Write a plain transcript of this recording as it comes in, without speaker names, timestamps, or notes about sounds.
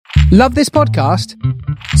Love this podcast?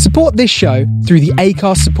 Support this show through the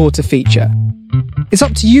Acast supporter feature. It's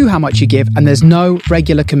up to you how much you give, and there's no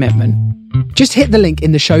regular commitment. Just hit the link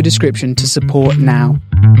in the show description to support now.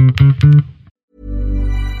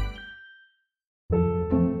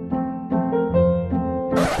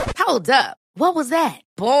 Hold up. What was that?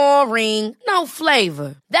 Boring. No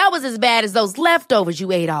flavor. That was as bad as those leftovers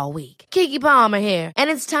you ate all week. Keke Palmer here, and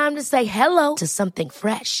it's time to say hello to something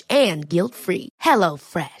fresh and guilt-free. Hello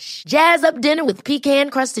Fresh. Jazz up dinner with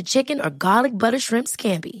pecan-crusted chicken or garlic butter shrimp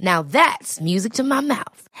scampi. Now that's music to my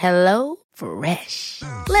mouth. Hello Fresh.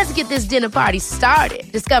 Let's get this dinner party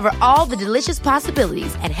started. Discover all the delicious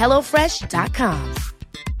possibilities at hellofresh.com.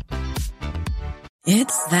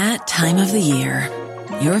 It's that time of the year.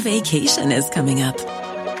 Your vacation is coming up.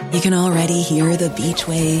 You can already hear the beach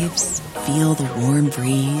waves, feel the warm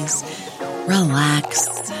breeze, relax,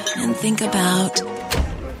 and think about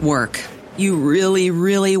work. You really,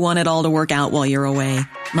 really want it all to work out while you're away.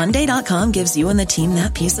 Monday.com gives you and the team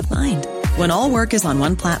that peace of mind. When all work is on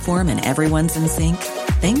one platform and everyone's in sync,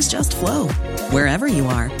 things just flow. Wherever you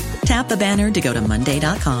are, tap the banner to go to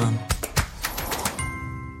Monday.com.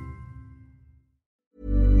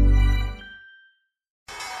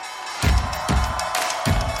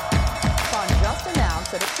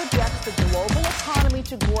 That it projects the global economy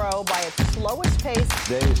to grow by its slowest pace.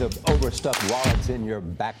 Days of overstuffed wallets in your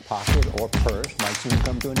back pocket or purse might soon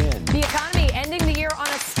come to an end. The economy ending the year on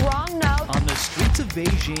a strong note. On the streets of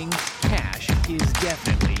Beijing, cash is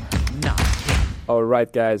definitely not king. All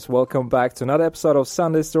right, guys, welcome back to another episode of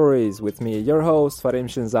Sunday Stories with me, your host, Farim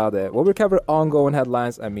Shinzadeh, where we cover ongoing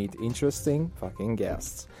headlines and meet interesting fucking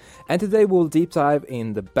guests. And today we'll deep dive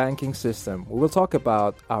in the banking system. We will talk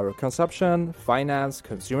about our consumption, finance,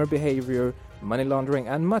 consumer behavior, money laundering,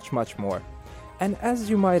 and much, much more. And as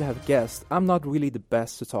you might have guessed, I'm not really the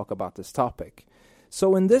best to talk about this topic.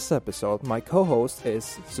 So in this episode, my co-host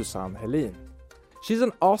is Susanne Helin. She's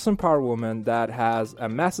an awesome power woman that has a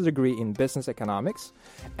master's degree in business economics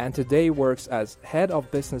and today works as head of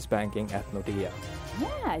business banking at Nordea.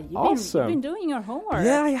 Yeah, you've been doing your homework.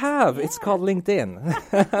 Yeah, I have. Yeah. It's called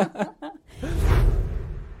LinkedIn.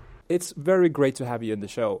 It's very great to have you in the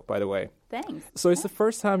show, by the way. Thanks. So it's the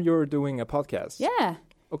first time you're doing a podcast? Yeah.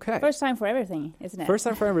 Okay. First time for everything, isn't it? First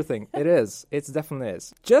time for everything. It is. It definitely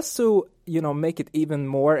is. Just to, make it even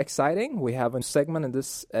more exciting, we have a segment in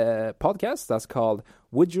this podcast that's called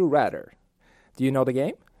Would You Rather? Do you know the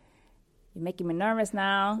game? You're making me nervous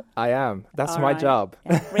now. I am. That's All my right. job.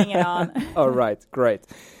 Yeah, bring it on. All right. Great.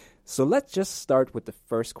 So let's just start with the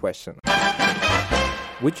first question.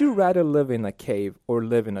 Would you rather live in a cave or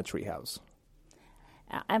live in a treehouse?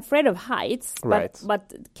 I'm afraid of heights, Right.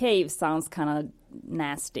 but cave sounds kind of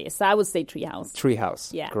nasty. So I would say treehouse.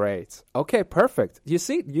 Treehouse. Yeah. Great. Okay, perfect. You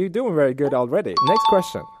see, you're doing very good already. Next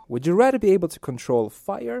question. Would you rather be able to control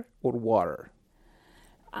fire or water?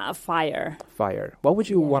 Fire. Fire. What would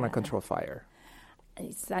you want to control fire?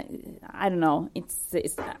 I don't know.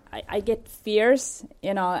 I get fears,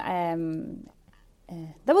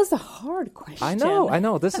 that was a hard question. I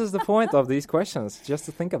know. This is the point of these questions, just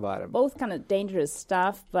to think about them. Both kind of dangerous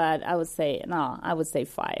stuff, but I would say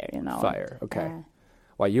fire, Fire, okay.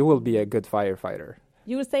 Well, you will be a good firefighter.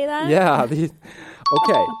 You would say that? Yeah.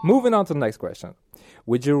 Okay, moving on to the next question.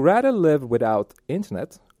 Would you rather live without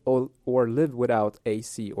internet or live without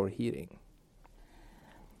AC or heating?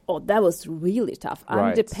 Oh, that was really tough. I'm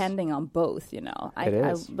Right. depending on both, It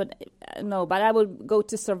is. but I would go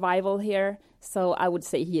to survival here, so I would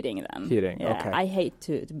say heating then. Heating, Yeah, okay. I hate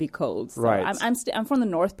to be cold. So Right. I'm from the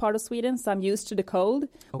north part of Sweden, so I'm used to the cold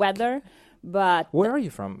weather. But Where are you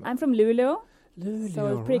from? I'm from Luleå. Luleå, So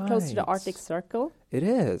it's pretty close to the right. Arctic Circle. It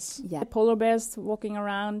is. Yeah, polar bears walking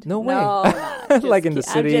around. No way. No, Like in the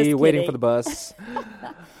I'm city, just waiting for kidding. the bus.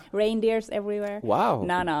 Reindeers everywhere. Wow.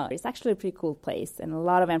 No. It's actually a pretty cool place and a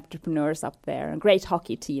lot of entrepreneurs up there and great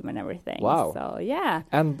hockey team and everything. Wow. So, yeah.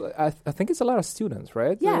 And I think it's a lot of students,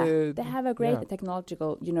 right? Yeah, they have a great yeah.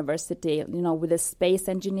 technological university, with a space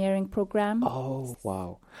engineering program. Oh,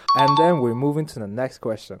 wow. And then we're moving to the next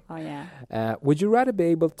question. Oh, yeah. Would you rather be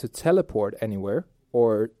able to teleport anywhere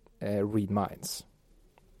or read minds?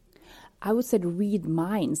 I would say read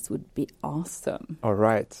minds would be awesome. All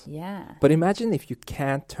right. Yeah. But imagine if you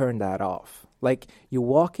can't turn that off. Like you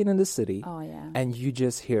walk in the city Oh, yeah. and you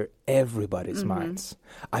just hear everybody's minds.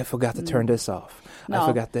 I forgot to turn this off. I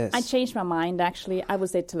forgot this. I changed my mind, actually. I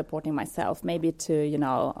would say teleporting myself, maybe to,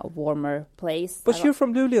 a warmer place. But you're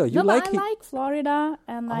from Luleå. You I like Florida,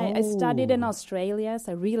 and I studied in Oh. Australia,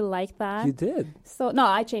 so I really like that. You did? So, no,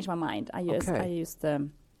 I changed my mind. I used Okay.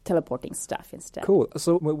 teleporting stuff instead. Cool.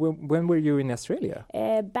 So when were you in Australia?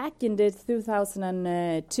 Back in the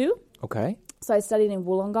 2002. Okay. So I studied in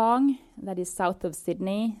Wollongong, that is south of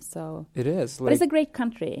Sydney. So It is. but it's a great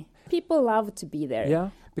country. People love to be there. Yeah,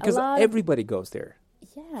 because everybody goes there.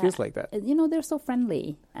 Yeah. Feels like that. They're so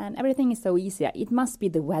friendly and everything is so easy. It must be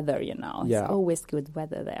the weather, Yeah. It's always good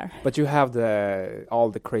weather there. But you have all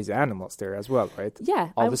the crazy animals there as well, right? Yeah.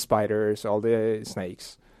 All the spiders, all the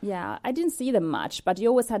snakes. Yeah, I didn't see them much, but you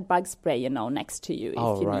always had bug spray, next to you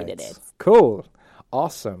if you needed it. Cool.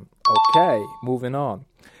 Awesome. Okay, moving on.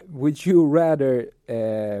 Would you rather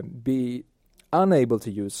be unable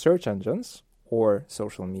to use search engines or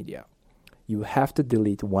social media? You have to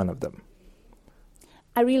delete one of them.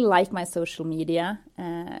 I really like my social media,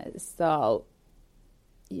 so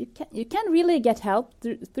you can really get help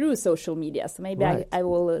through social media. So maybe I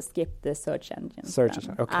will skip the search engines.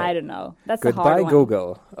 Okay. I don't know. That's a hard Goodbye, one.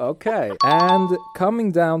 Google. Okay. And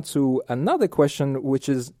coming down to another question, which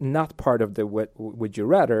is not part of the would you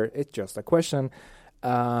rather, it's just a question.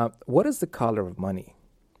 What is the color of money?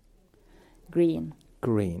 Green.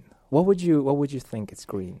 Green. What would you think it's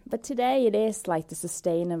green? But today it is like the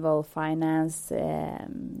sustainable finance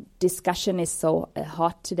discussion is so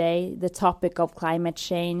hot today. The topic of climate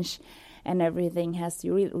change and everything has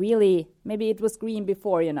really, maybe it was green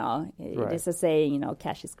before, It is a saying,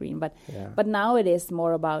 cash is green. But now it is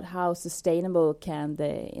more about how sustainable can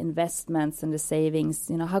the investments and the savings,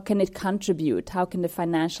 how can it contribute? How can the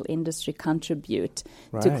financial industry contribute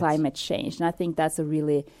to climate change? And I think that's a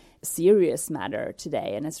really serious matter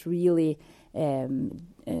today, and it's really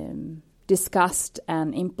discussed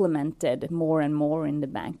and implemented more and more in the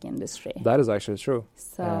bank industry. That is actually true.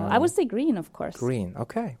 So I would say green, of course. Green,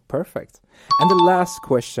 okay, perfect. And the last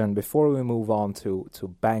question before we move on to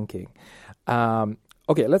banking.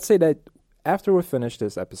 Okay, let's say that after we finish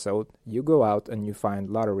this episode, you go out and you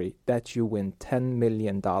find lottery that you win $10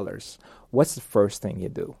 million. What's the first thing you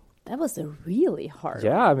do? That was a really hard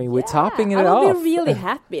one. I mean, we're topping it off. I will be really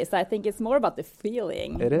happy. So I think it's more about the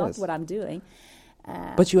feeling, not what I'm doing.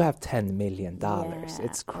 But you have $10 million.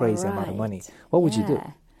 It's crazy amount of money. What would you do?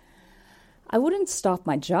 I wouldn't stop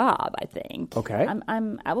my job, I think. Okay.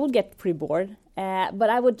 I will get pretty bored. But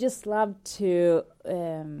I would just love to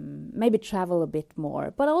maybe travel a bit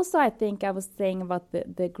more. But also I think I was saying about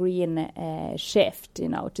the green shift,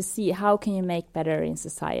 to see how can you make better in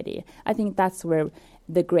society. I think that's where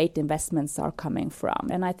the great investments are coming from.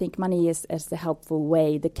 And I think money is a helpful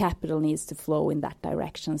way. The capital needs to flow in that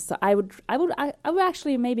direction. So I would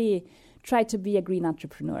actually maybe try to be a green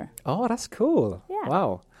entrepreneur. Oh, that's cool. Yeah.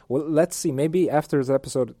 Wow. Well, let's see. Maybe after this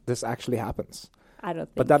episode, this actually happens. I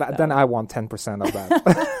don't think but so. Then I want 10% of that.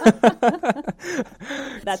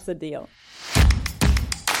 That's a deal.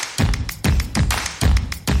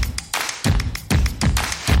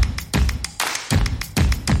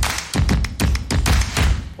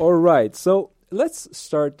 All right. So let's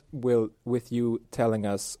start with you telling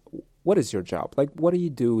us, what is your job? Like, what do you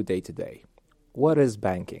do day to day? What is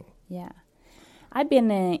banking? Yeah. I've been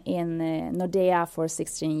in Nordea for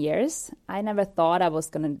 16 years. I never thought I was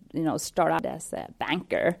going to, start out as a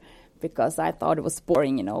banker because I thought it was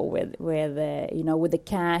boring, with the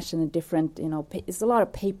cash and the different, it's a lot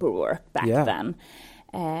of paperwork back then.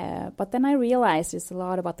 But then I realized it's a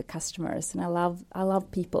lot about the customers, and I love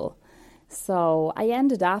people. So I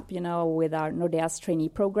ended up, with our Nordea's trainee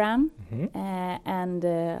program, and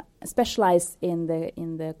specialized in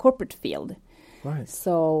the corporate field. Right.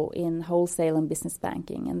 So in wholesale and business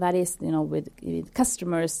banking, and that is, with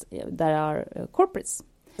customers that are corporates.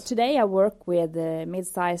 Today I work with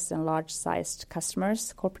mid-sized and large-sized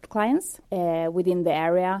customers, corporate clients, within the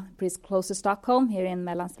area, pretty close to Stockholm, here in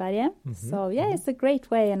Mellansverige. So it's a great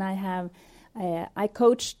way, and I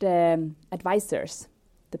coached advisors,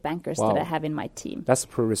 the bankers that I have in my team. That's a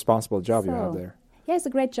pretty responsible job you have there. Yeah, it's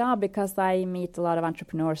a great job because I meet a lot of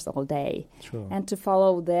entrepreneurs all day. True. And to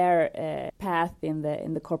follow their path in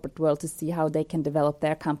the corporate world to see how they can develop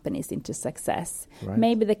their companies into success. Right.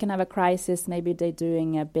 Maybe they can have a crisis, maybe they're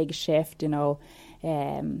doing a big shift,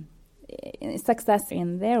 success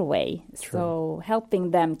in their way. True. So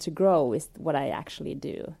helping them to grow is what I actually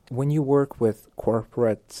do. When you work with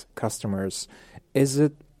corporate customers, is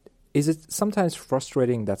it sometimes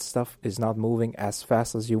frustrating that stuff is not moving as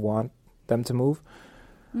fast as you want them to move?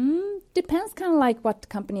 Depends kind of like what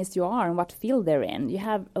companies you are and what field they're in. You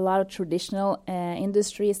have a lot of traditional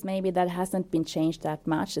industries maybe that hasn't been changed that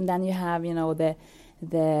much, and then you have if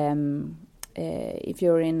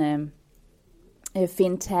you're in a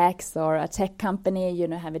fintechs or a tech company,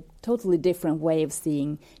 have a totally different way of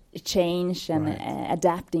seeing change and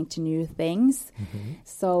adapting to new things.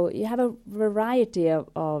 So you have a variety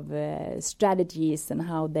of strategies and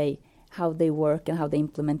how they work and how they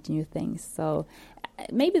implement new things. So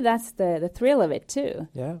maybe that's the thrill of it too,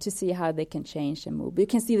 to see how they can change and move. You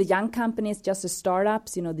can see the young companies, just the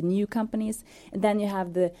startups, the new companies, and then you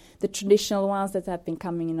have the traditional ones that have been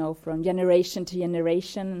coming, from generation to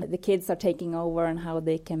generation. The kids are taking over and how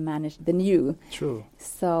they can manage the new. True.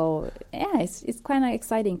 So it's kind of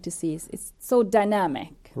exciting to see. It's so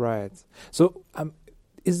dynamic. Right. So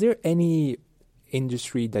is there any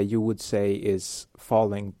industry that you would say is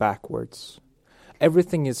falling backwards?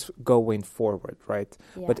 Everything is going forward, right?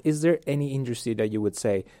 Yeah. But is there any industry that you would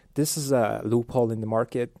say, this is a loophole in the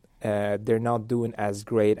market? They're not doing as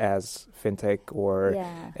great as fintech or,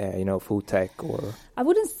 food tech or... I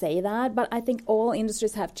wouldn't say that, but I think all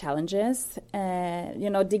industries have challenges.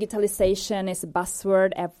 Digitalization is a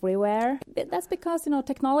buzzword everywhere. That's because,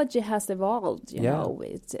 technology has evolved,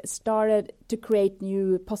 It started to create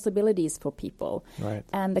new possibilities for people. Right.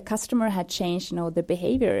 And the customer had changed, their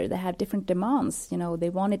behavior. They have different demands. They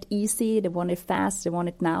want it easy, they want it fast, they want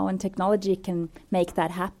it now, and technology can make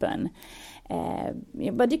that happen.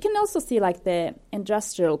 But you can also see like the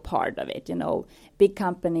industrial part of it, big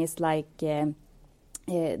companies like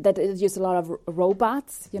that use a lot of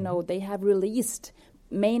robots, they have released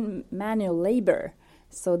manual labor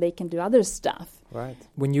so they can do other stuff. Right.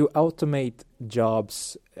 When you automate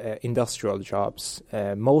jobs, industrial jobs,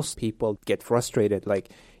 most people get frustrated, like,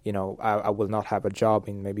 I will not have a job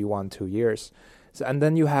in maybe 1-2 years. So, and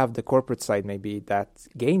then you have the corporate side maybe that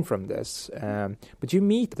gain from this. But you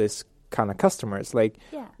meet this kind of customers, like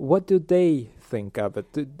what do they think of it?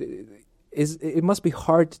 It must be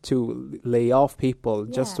hard to lay off people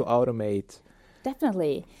just to automate.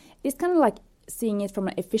 Definitely. It's kind of like seeing it from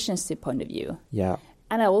an efficiency point of view. Yeah.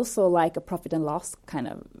 And I also like a profit and loss kind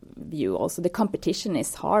of view. Also, the competition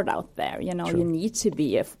is hard out there. True. You need to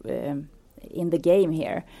be in the game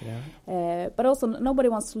here. Yeah. But also, nobody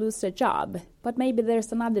wants to lose their job. But maybe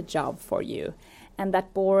there's another job for you. And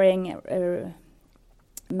that boring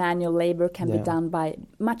manual labor can be done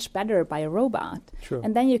much better by a robot. True.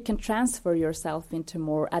 And then you can transfer yourself into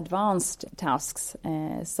more advanced tasks.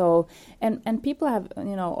 And people have,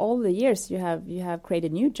 all the years you have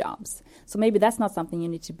created new jobs. So maybe that's not something you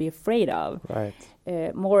need to be afraid of. Right.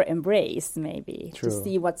 More embrace maybe. True. To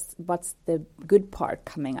see what's the good part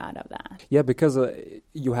coming out of that. Yeah, because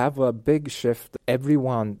you have a big shift.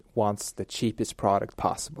 Everyone wants the cheapest product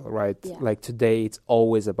possible, right? Yeah. Like today, it's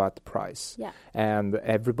always about the price. Yeah. And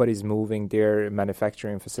everybody's moving their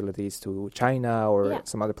manufacturing facilities to China or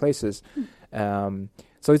some other places.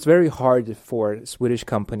 So it's very hard for Swedish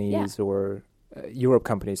companies or Europe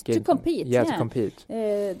companies to compete. To compete.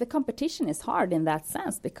 The competition is hard in that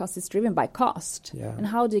sense because it's driven by cost. Yeah. And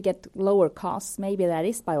how do you get lower costs? Maybe that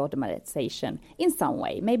is by automatization in some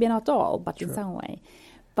way. Maybe not all, but in some way.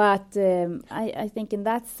 But I think in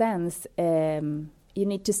that sense, you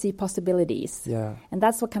need to see possibilities. Yeah. And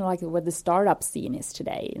that's what kind of like what the startup scene is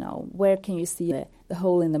today. Where can you see the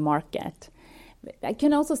hole in the market? I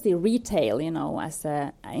can also see retail, as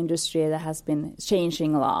an industry that has been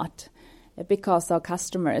changing a lot. Because our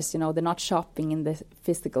customers, they're not shopping in the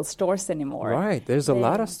physical stores anymore. Right. There's a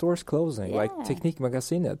lot of stores closing. Like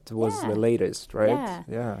Teknikmagasinet was the latest, right?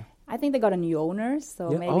 Yeah. I think they got a new owner, so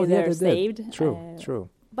maybe they're saved. True.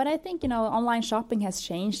 But I think, online shopping has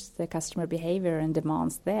changed the customer behavior and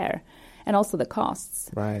demands there. And also the costs.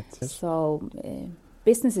 Right. So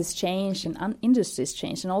businesses change and industries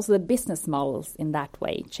change. And also the business models in that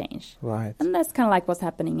way change. Right. And that's kind of like what's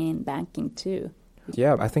happening in banking too.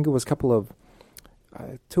 Yeah, I think it was a couple of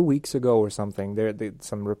 2 weeks ago or something.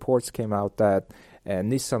 Some reports came out that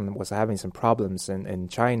Nissan was having some problems in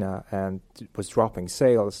China and was dropping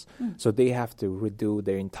sales. So they have to redo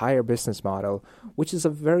their entire business model, which is a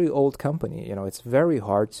very old company. It's very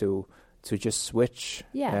hard to just switch.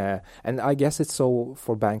 Yeah. And I guess it's so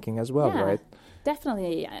for banking as well, right?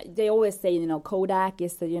 Definitely. They always say, Kodak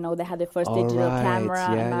is they had the first digital camera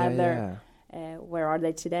and other. Where are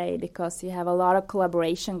they today? Because you have a lot of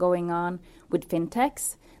collaboration going on with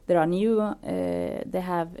fintechs. There are new, they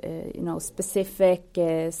have specific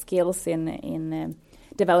skills in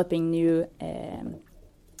developing new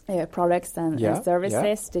products and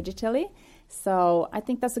services digitally. So I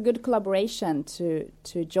think that's a good collaboration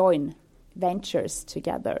to join ventures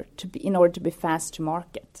together in order to be fast to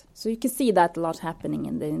market. So you can see that a lot happening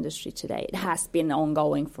in the industry today. It has been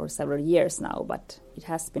ongoing for several years now, but it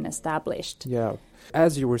has been established. Yeah.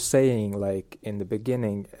 As you were saying, like in the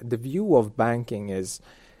beginning, the view of banking is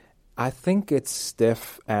I think it's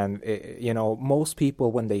stiff, and most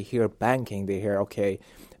people, when they hear banking, they hear, okay,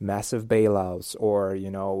 massive bailouts, or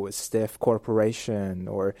stiff corporation,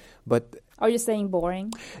 but are you saying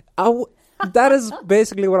boring? That is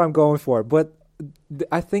basically what I'm going for. But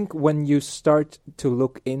I think when you start to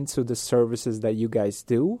look into the services that you guys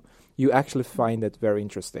do, you actually find it very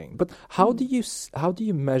interesting. But how do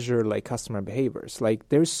you measure like customer behaviors? Like,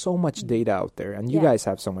 there's so much data out there, and you guys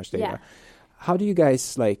have so much data. Yeah. How do you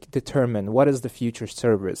guys like determine what is the future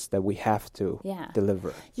service that we have to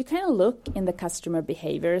deliver? You kind of look in the customer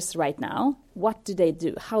behaviors right now. What do they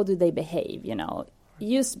do? How do they behave?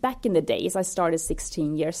 Back in the days, I started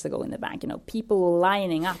 16 years ago in the bank. people were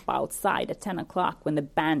lining up outside at 10 o'clock when the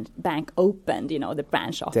bank opened, the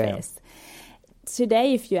branch office. Damn.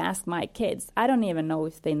 Today, if you ask my kids, I don't even know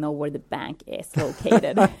if they know where the bank is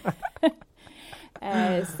located.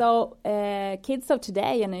 So kids of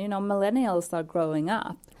today and, millennials are growing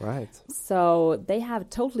up. Right. So they have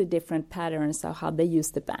totally different patterns of how they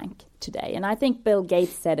use the bank today. And I think Bill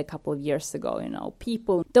Gates said a couple of years ago,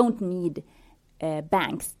 people don't need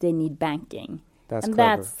banks, they need banking. That's and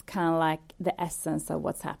clever. That's kind of like the essence of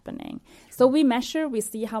what's happening. So we measure, we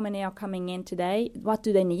see how many are coming in today. What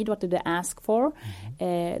do they need? What do they ask for?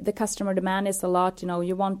 Mm-hmm. The customer demand is a lot.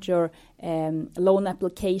 You want your loan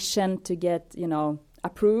application to get,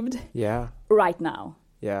 approved right now.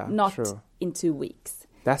 Yeah, not true. in 2 weeks.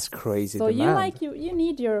 That's crazy. So demand. you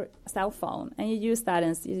need your cell phone, and you use that,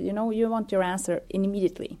 and you want your answer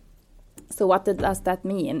immediately. So what does that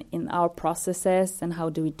mean in our processes, and how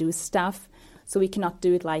do we do stuff? So we cannot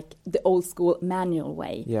do it like the old school manual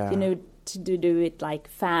way. Yeah. To do it like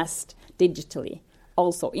fast digitally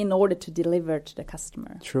also in order to deliver to the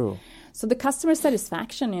customer. True. So the customer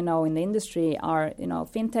satisfaction, in the industry are,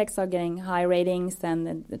 fintechs are getting high ratings,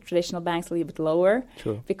 and the traditional banks a little bit lower.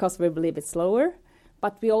 True. Because we believe it's slower.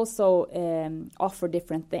 But we also offer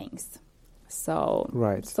different things. So,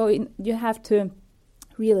 right. So you have to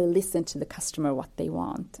really listen to the customer, what they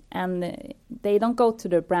want. And they don't go to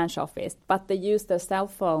the branch office, but they use their cell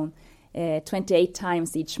phone 28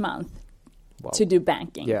 times each month to do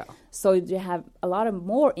banking. Yeah. So you have a lot of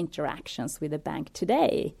more interactions with the bank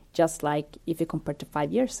today, just like if you compare to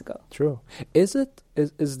 5 years ago. True. Is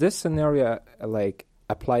this scenario like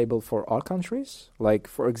applicable for all countries? Like,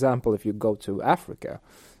 for example, if you go to Africa,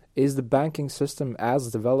 is the banking system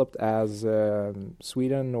as developed as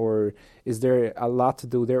Sweden, or is there a lot to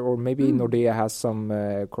do there? Or maybe Nordea has some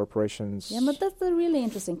corporations? Yeah, but that's a really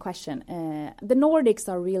interesting question. The Nordics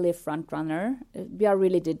are really a front runner. We are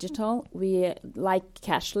really digital. We like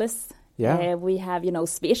cashless. Yeah. We have,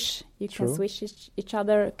 Swish. You can swish each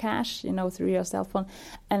other cash, through your cell phone.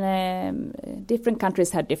 And different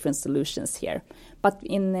countries have different solutions here. But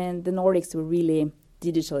in the Nordics, we're really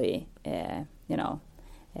digitally,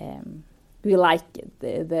 we like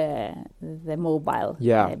the mobile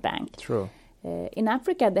bank. True. In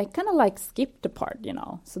Africa, they kind of like skipped the part,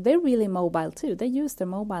 So they're really mobile too. They use their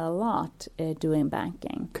mobile a lot doing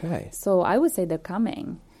banking. Okay. So I would say they're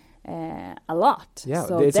coming a lot. Yeah,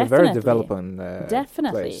 so it's a very developing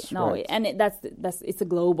definitely. place, No, right. and it's a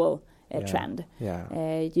global trend.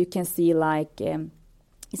 Yeah. You can see like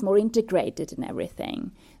it's more integrated in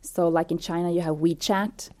everything. So like in China, you have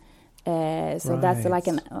WeChat. So that's like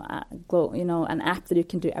an app that you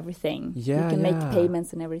can do everything. Yeah, you can make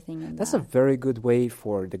payments and everything. That's a very good way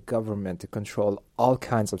for the government to control all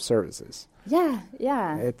kinds of services. Yeah.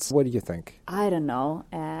 What do you think? I don't know.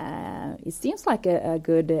 It seems like a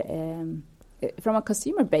good, from a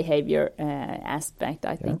consumer behavior aspect,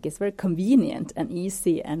 I think it's very convenient and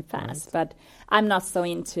easy and fast. Right. But I'm not so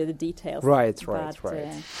into the details. Right.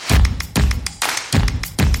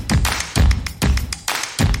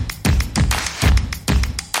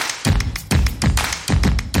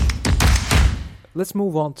 Let's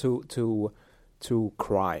move on to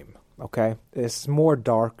crime. Okay, it's more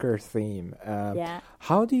darker theme.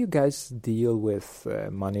 How do you guys deal with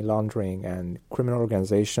money laundering and criminal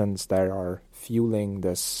organizations that are fueling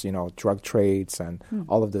this, drug trades and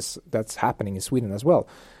all of this that's happening in Sweden as well?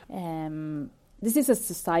 This is a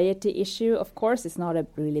society issue, of course. It's not a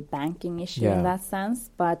really banking issue in that sense,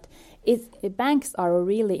 but banks are a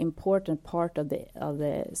really important part of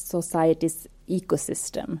the society's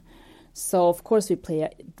ecosystem. So, of course, we play a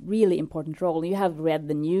really important role. You have read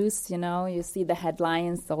the news, you see the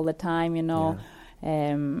headlines all the time,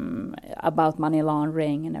 about money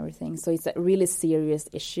laundering and everything. So it's a really serious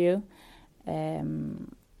issue.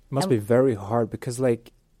 Must be very hard because,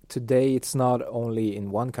 like, today it's not only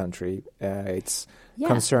in one country. It's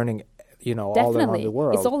concerning, all around the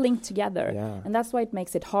world. It's all linked together. Yeah. And that's why it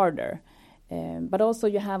makes it harder. But also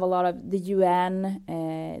you have a lot of the UN,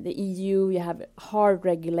 the EU, you have hard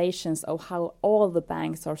regulations of how all the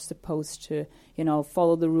banks are supposed to,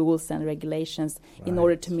 follow the rules and regulations in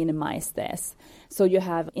order to minimize this. So you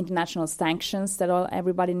have international sanctions that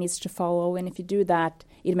everybody needs to follow, and if you do that,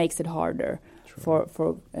 it makes it harder for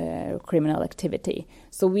criminal activity.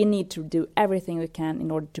 So we need to do everything we can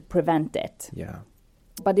in order to prevent it. Yeah.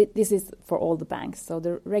 But this is for all the banks. So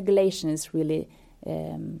the regulation is really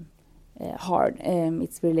hard.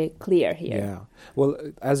 It's really clear here. Yeah. Well,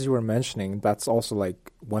 as you were mentioning, that's also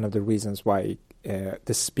like one of the reasons why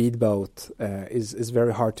the speedboat is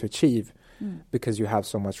very hard to achieve, because you have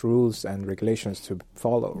so much rules and regulations to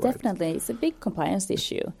follow. Definitely, right? It's a big compliance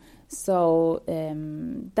issue. So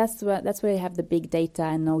that's where you have the big data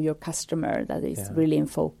and know your customer that is really in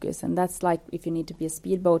focus. And that's like if you need to be a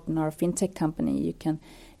speedboat in our fintech company, you can,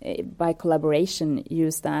 by collaboration,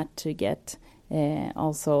 use that to get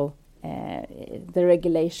also the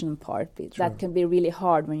regulation part. That can be really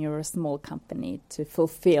hard when you're a small company to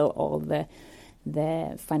fulfill all the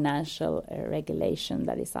financial regulation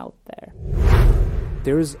that is out there.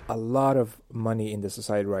 There is a lot of money in the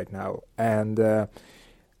society right now, and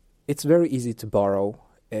it's very easy to borrow.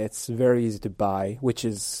 It's very easy to buy, which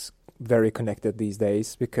is very connected these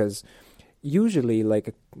days, because usually,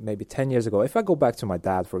 like maybe 10 years ago, if I go back to my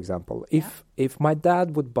dad, for example, if my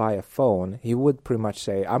dad would buy a phone, he would pretty much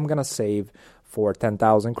say, I'm going to save for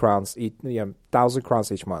 10,000 crowns, 1,000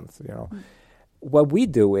 crowns each month, What we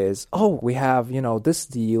do is, we have, this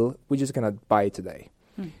deal, we're just going to buy it today.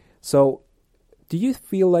 So do you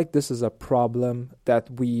feel like this is a problem that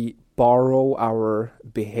we borrow our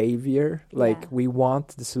behavior? Like we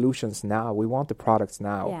want the solutions now, we want the products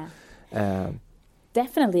now.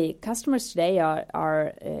 Definitely, customers today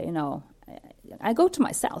are I go to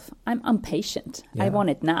myself. I'm impatient. I want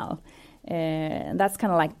it now. And that's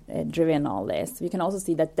kind of like driven all this. We can also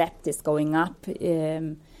see that debt is going up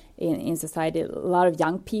in society. A lot of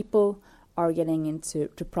young people are getting into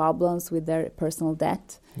problems with their personal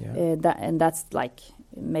debt. And that's like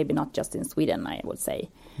maybe not just in Sweden, I would say.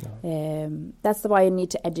 No. That's why you need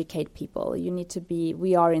to educate people. You need to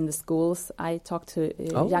we are in the schools. I talk to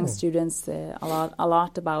young students a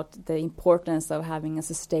lot about the importance of having a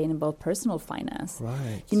sustainable personal finance.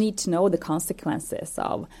 Right. You need to know the consequences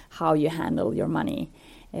of how you handle your money.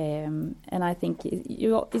 And I think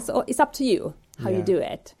it's up to you how you do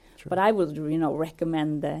it. True. But I would,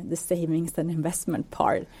 recommend the savings and investment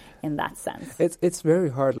part in that sense. It's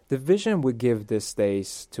very hard. The vision we give these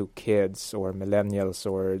days to kids or millennials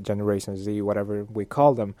or Generation Z, whatever we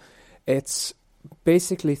call them, it's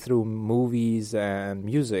basically through movies and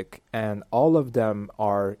music, and all of them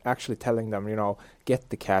are actually telling them,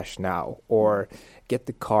 get the cash now or get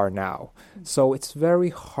the car now. So it's very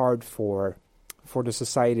hard for the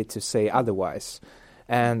society to say otherwise.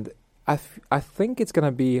 And I think it's going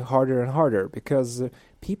to be harder and harder because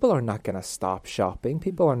people are not going to stop shopping.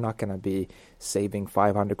 People are not going to be saving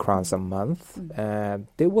 500 crowns a month.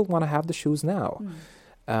 They will want to have the shoes now.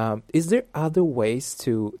 Is there other ways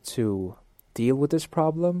to deal with this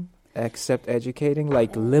problem except educating,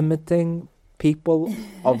 like limiting people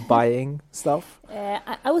of buying stuff?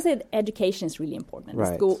 I would say that education is really important.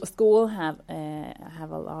 Right. School have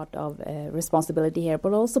a lot of responsibility here,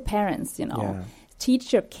 but also parents,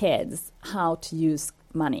 teach your kids how to use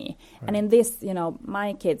money. Right. And in this,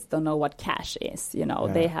 my kids don't know what cash is.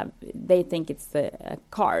 They think it's a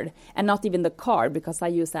card, and not even the card, because I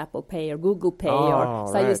use Apple Pay or Google Pay,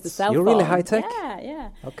 so I use the cell phone. You're really high tech. Yeah.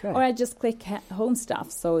 Okay. Or I just click home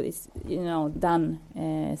stuff, so it's done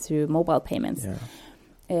through mobile payments. Yeah.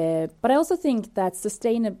 But I also think that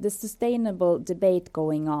the sustainable debate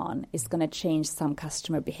going on is going to change some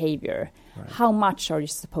customer behavior. Right. How much are you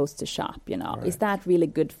supposed to shop? Right. Is that really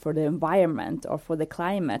good for the environment or for the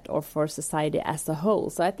climate or for society as a whole?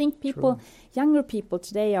 So I think younger people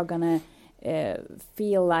today are going to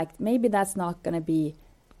feel like maybe that's not going to be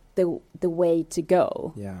the way to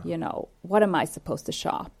go. Yeah. What am I supposed to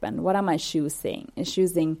shop, and what am I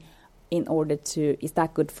choosing in order to? Is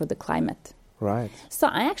that good for the climate? Right. So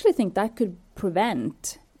I actually think that could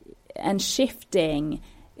prevent and shifting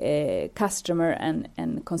customer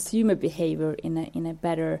and consumer behavior in a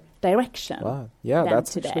better direction. Wow. Yeah,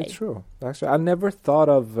 that's today. Actually true. Actually, I never thought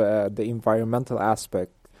of the environmental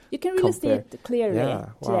aspect. You can really see it clearly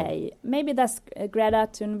today. Wow. Maybe that's Greta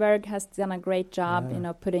Thunberg has done a great job,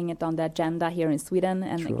 putting it on the agenda here in Sweden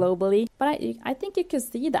and globally. But I think you can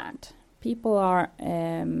see that people are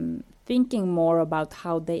thinking more about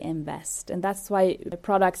how they invest. And that's why the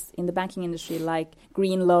products in the banking industry like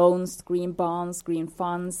green loans, green bonds, green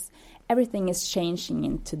funds, everything is changing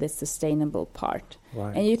into the sustainable part.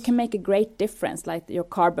 Right. And you can make a great difference, like your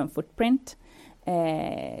carbon footprint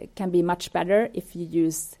can be much better if you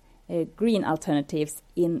use green alternatives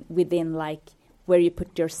within like where you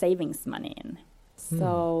put your savings money in.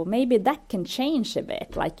 So maybe that can change a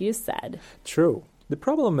bit, like you said. True. The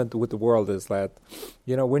problem with the world is that,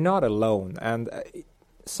 we're not alone. And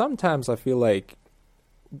sometimes I feel like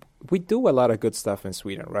we do a lot of good stuff in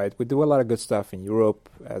Sweden, right? We do a lot of good stuff in Europe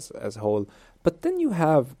as a whole. But then you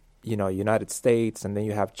have, United States, and then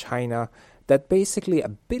you have China, that basically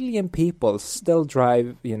 1 billion people still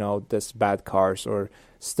drive, this bad cars or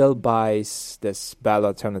still buys this bad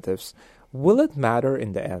alternatives. Will it matter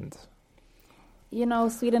in the end?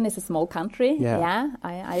 Sweden is a small country. Yeah.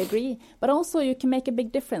 I agree. But also you can make a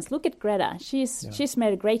big difference. Look at Greta. She's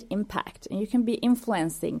made a great impact, and you can be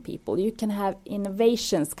influencing people. You can have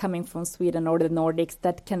innovations coming from Sweden or the Nordics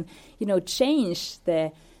that can, change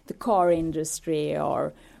the car industry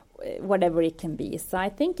or whatever it can be. So I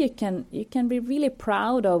think you can be really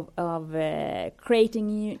proud of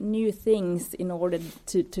creating new things in order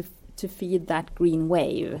to feed that green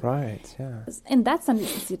wave. Right, yeah. In that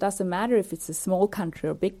sense, it doesn't matter if it's a small country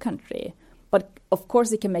or big country. But of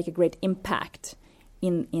course, it can make a great impact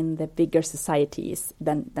in the bigger societies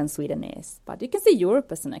than Sweden is. But you can see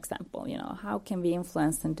Europe as an example. How can we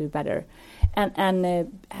influence and do better, and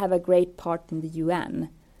have a great part in the UN.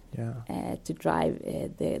 Yeah. To drive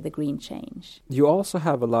the green change. You also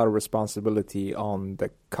have a lot of responsibility on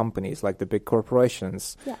the companies, like the big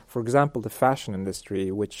corporations. Yeah. For example, the fashion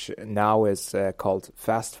industry, which now is called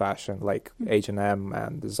fast fashion, like H&M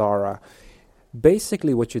and Zara.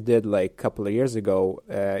 Basically, what you did like a couple of years ago,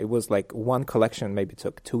 it was like one collection maybe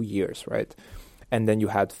took 2 years, right? And then you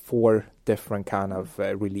had 4 different kind of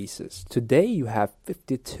releases. Today, you have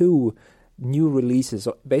 52 new releases.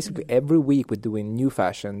 So basically every week we're doing new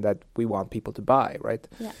fashion that we want people to buy, right?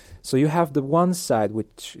 Yeah. So you have the one side,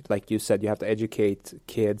 which, like you said, you have to educate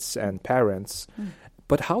kids and parents.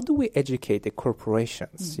 But how do we educate the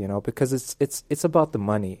corporations? Because it's about the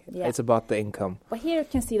money. Yeah. It's about the income. But here you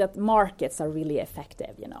can see that markets are really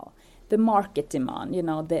effective. The market demand.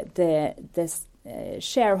 The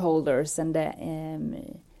shareholders and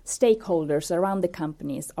the stakeholders around the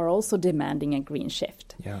companies are also demanding a green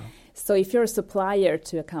shift. Yeah. So if you're a supplier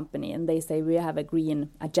to a company and they say, we have a green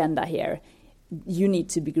agenda here, you need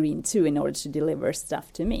to be green too in order to deliver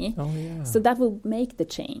stuff to me. Oh, yeah. So that will make the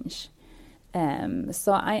change.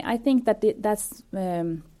 So I think that that's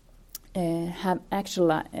have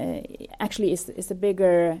actually is a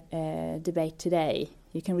bigger debate today.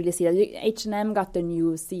 You can really see that H&M got the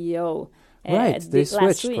new CEO. Right, they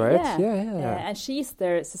switched, week. right? Yeah. And she's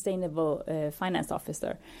their sustainable finance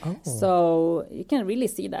officer. Oh. So you can really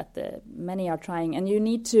see that many are trying. And you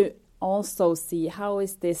need to also see how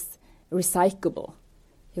is this recyclable.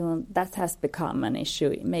 That has become an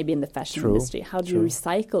issue maybe in the fashion industry. How do you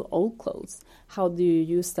recycle old clothes? How do you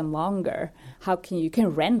use them longer? How can you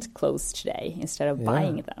rent clothes today instead of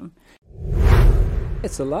buying them?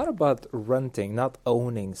 It's a lot about renting, not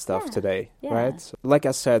owning stuff today, Yeah. right? So, like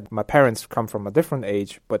I said, my parents come from a different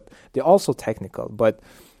age, but they're also technical. But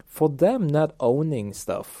for them, not owning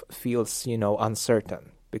stuff feels,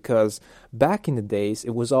 uncertain. Because back in the days,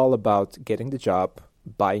 it was all about getting the job,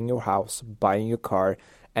 buying your house, buying your car,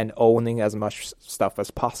 and owning as much stuff as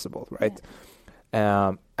possible, right?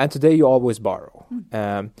 Yeah. And today you always borrow.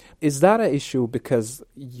 Is that an issue because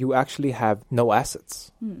you actually have no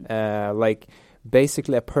assets?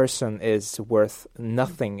 Basically, a person is worth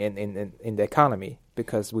nothing in the economy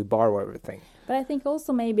because we borrow everything. But I think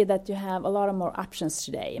also maybe that you have a lot of more options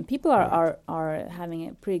today, and people are having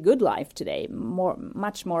a pretty good life today,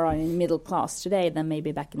 much more in middle class today than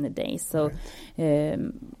maybe back in the day. So,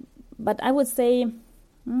 but I would say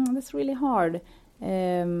that's really hard.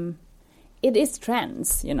 It is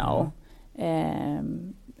trends,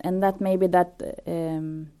 and that maybe that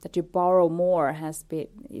you borrow more has been.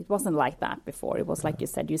 It wasn't like that before. It was like you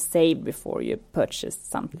said, you saved before you purchased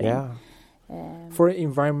something. Yeah. For an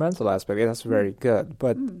environmental aspect, that's very good.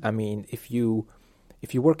 But I mean, if you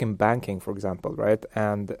work in banking, for example, right,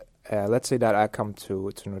 and let's say that I come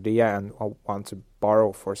to Nordea and I want to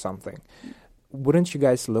borrow for something, wouldn't you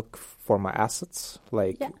guys look for my assets,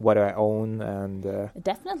 like what I own and?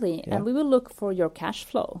 Definitely, and we will look for your cash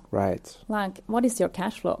flow. Right. Like, what is your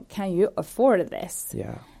cash flow? Can you afford this?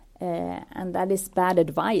 Yeah. And that is bad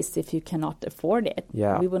advice if you cannot afford it.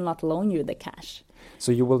 Yeah. We will not loan you the cash.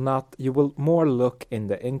 So you will more look in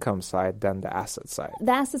the income side than the asset side.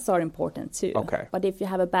 The assets are important too. Okay. But if you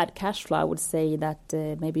have a bad cash flow, I would say that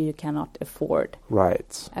maybe you cannot afford it.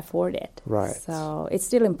 Right. So it's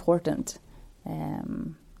still important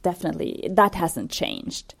definitely that hasn't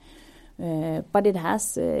changed. But it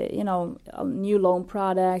has, new loan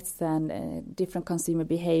products and different consumer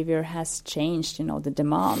behavior has changed, the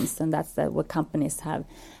demands, and that's what companies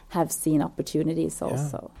have seen opportunities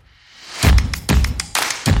also.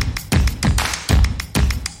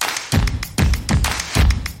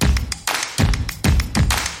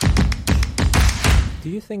 Do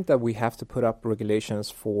you think that we have to put up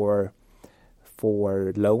regulations for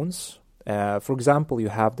loans? For example, you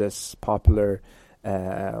have this popular.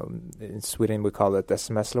 In Sweden we call it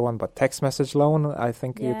SMS loan, but text message loan, I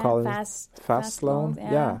think you call it fast loan.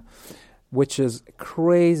 Yeah. Which is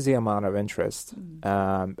crazy amount of interest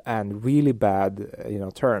and really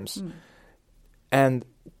bad, terms. And,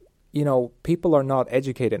 people are not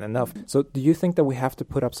educated enough. So do you think that we have to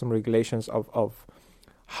put up some regulations of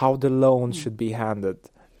how the loan should be handled,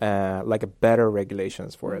 like a better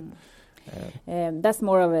regulations for it? That's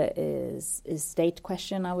more of a state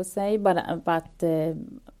question, I would say, but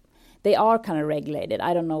they are kind of regulated.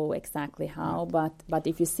 I don't know exactly how, but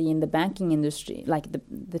if you see in the banking industry, like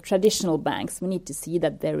the traditional banks, we need to see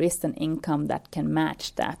that there is an income that can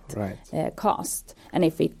match that cost. And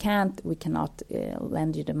if it can't, we cannot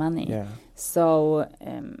lend you the money. Yeah. So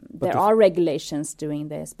there are regulations doing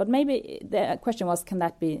this, but maybe the question was,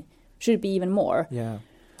 should it be even more? Yeah,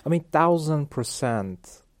 I mean,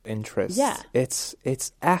 1,000% interest. Yeah. It's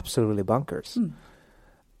absolutely bonkers.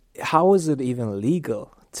 How is it even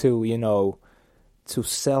legal to to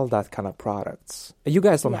sell that kind of products? You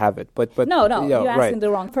guys don't have it, but no, you're asking the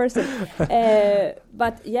wrong person.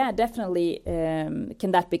 But yeah, definitely,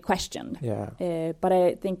 can that be questioned? Yeah. But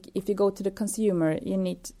I think if you go to the consumer, you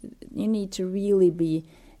need to really be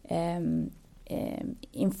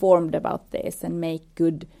informed about this and make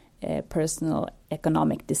good personal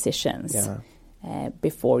economic decisions. Yeah.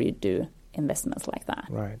 Before you do investments like that,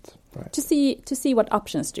 right? To see what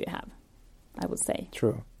options do you have, I would say.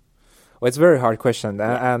 True. Well, it's a very hard question,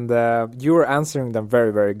 and you were answering them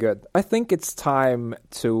very, very good. I think it's time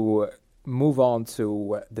to move on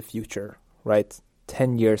to the future, right?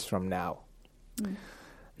 10 years from now.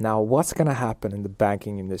 Now, what's going to happen in the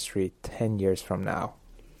banking industry 10 years from now?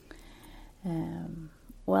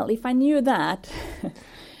 Well, if I knew that.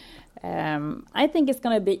 I think it's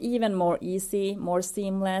going to be even more easy, more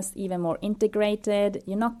seamless, even more integrated.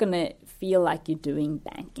 You're not going to feel like you're doing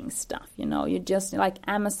banking stuff, You just, like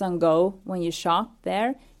Amazon Go, when you shop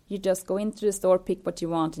there, you just go into the store, pick what you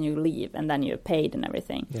want, and you leave, and then you're paid and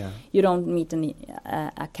everything. Yeah. You don't meet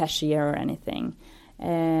a cashier or anything.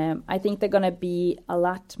 I think they're going to be a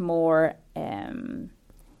lot more, even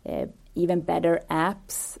better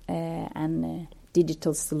apps and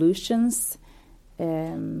digital solutions.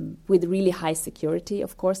 With really high security,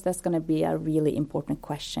 of course, that's going to be a really important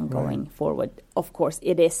question going forward. Of course,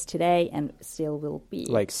 it is today and still will be.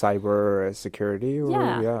 Like cyber security?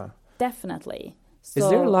 Yeah, definitely. Is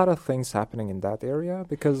there a lot of things happening in that area?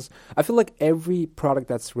 Because I feel like every product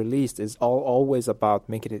that's released is always about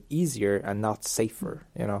making it easier and not safer,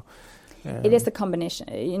 It is a combination.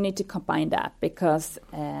 You need to combine that because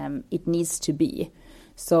it needs to be.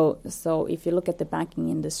 So if you look at the banking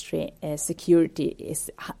industry, security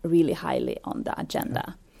is really highly on the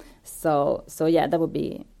agenda. So that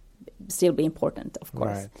would still be important, of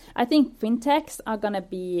course. Right. I think fintechs are going to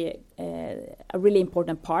be a really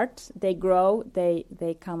important part. They grow, they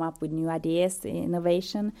come up with new ideas,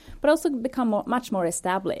 innovation, but also become much more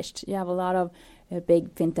established. You have a lot of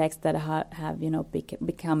big fintechs that have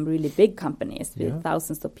become really big companies with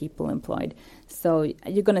thousands of people employed. So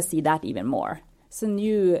you're going to see that even more. So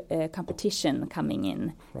new competition coming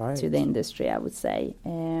in to the industry, I would say,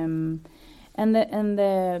 and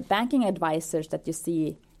the banking advisors that you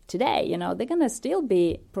see today, they're going to still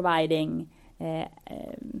be providing,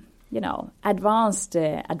 advanced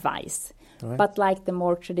advice. Right. But like the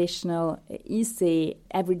more traditional, easy,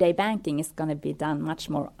 everyday banking is going to be done much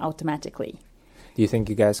more automatically. Do you think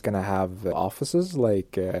you guys going to have offices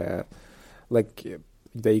like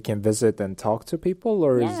that you can visit and talk to people,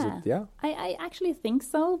 or is it? I actually think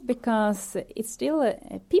so, because it's still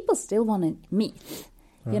people still want to meet.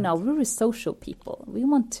 Right. We're social people. We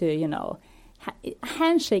want to, a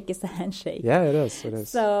handshake is a handshake. Yeah, it is.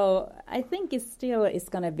 So I think it's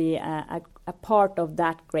going to be a part of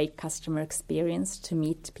that great customer experience to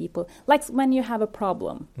meet people. Like when you have a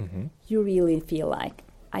problem, you really feel like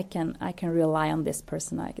I can rely on this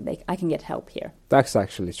person. I can get help here. That's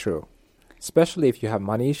actually true. Especially if you have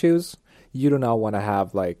money issues, you do not want to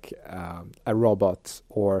have like a robot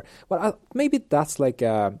or maybe that's like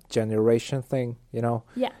a generation thing,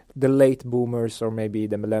 Yeah. The late boomers or maybe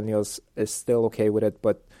the millennials is still okay with it,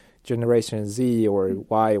 but Generation Z or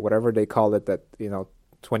Y, whatever they call it, that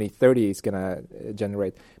 2030 is going to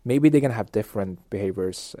generate, maybe they're going to have different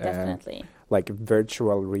behaviors. Definitely. Like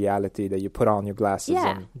virtual reality that you put on your glasses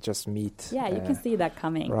and just meet. Yeah, you can see that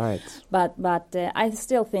coming. Right. But I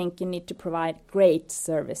still think you need to provide great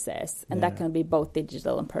services, and that can be both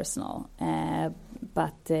digital and personal.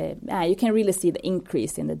 But you can really see the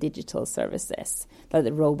increase in the digital services, like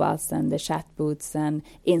the robots and the chatbots and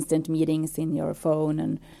instant meetings in your phone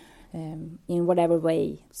and in whatever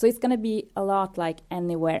way. So it's going to be a lot like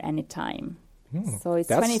anywhere, anytime. So it's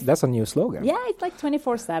that's a new slogan. Yeah, it's like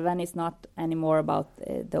 24/7. It's not anymore about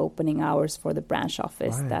the opening hours for the branch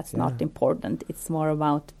office. Right, that's not important. It's more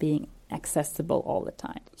about being accessible all the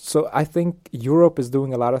time. So I think Europe is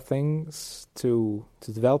doing a lot of things to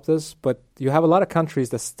develop this, but you have a lot of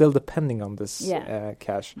countries that's still depending on this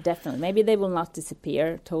cash. Definitely. Maybe they will not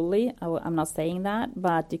disappear totally. I'm not saying that,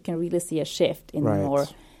 but you can really see a shift in more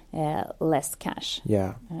less cash.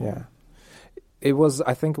 Yeah. It was,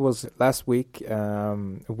 I think it was last week,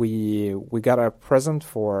 we got a present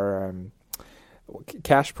for,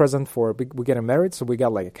 cash present for, we're getting married, so we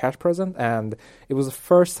got like a cash present, and it was the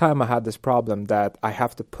first time I had this problem that I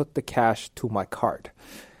have to put the cash to my card.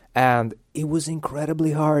 And it was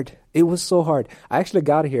incredibly hard. It was so hard. I actually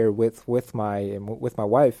got here with my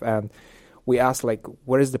wife, and we asked like,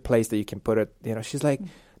 where is the place that you can put it? You know, she's like,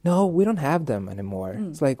 no, we don't have them anymore.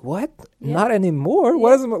 It's like, what? Yeah. Not anymore?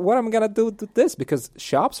 Yeah. What am I going to do to this? Because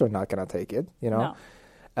shops are not going to take it, you know?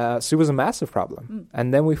 No. So it was a massive problem.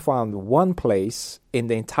 And then we found one place in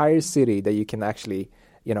the entire city that you can actually,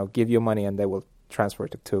 you know, give your money and they will transfer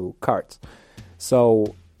it to cards.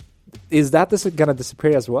 So is that going to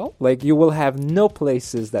disappear as well? Like you will have no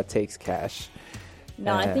places that takes cash.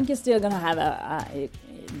 No, I think you're still going to have a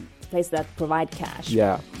place that provide cash.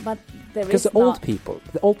 Yeah. But there because the old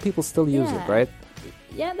people still use it, right?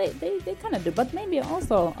 Yeah, they kind of do. But maybe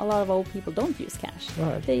also a lot of old people don't use cash.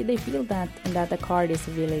 Right. They feel that the card is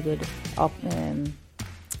a really good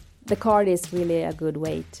the card is really a good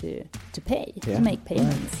way to pay, to make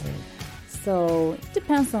payments. Right. So it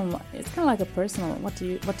depends on, it's kind of like a personal, what do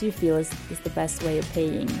you feel is the best way of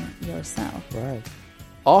paying yourself. Right.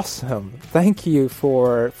 Awesome. Thank you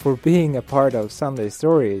for being a part of Sunday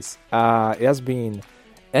Stories. It has been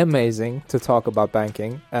amazing to talk about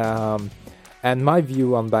banking. And my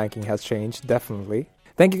view on banking has changed, definitely.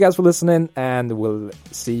 Thank you guys for listening, and we'll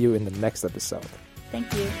see you in the next episode.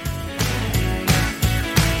 Thank you.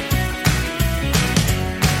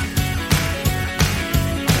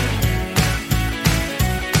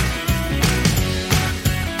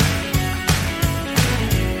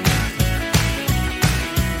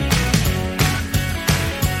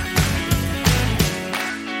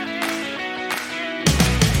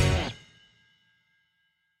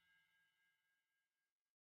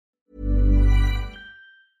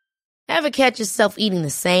 Ever catch yourself eating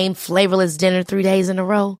the same flavorless dinner 3 days in a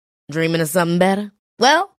row? Dreaming of something better?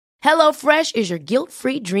 Well, HelloFresh is your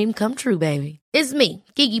guilt-free dream come true, baby. It's me,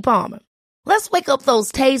 Keke Palmer. Let's wake up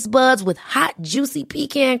those taste buds with hot, juicy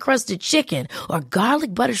pecan-crusted chicken or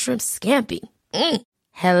garlic butter shrimp scampi.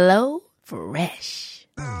 Hello Fresh.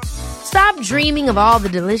 Stop dreaming of all the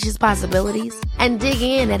delicious possibilities and dig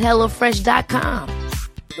in at HelloFresh.com.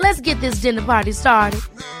 Let's get this dinner party started.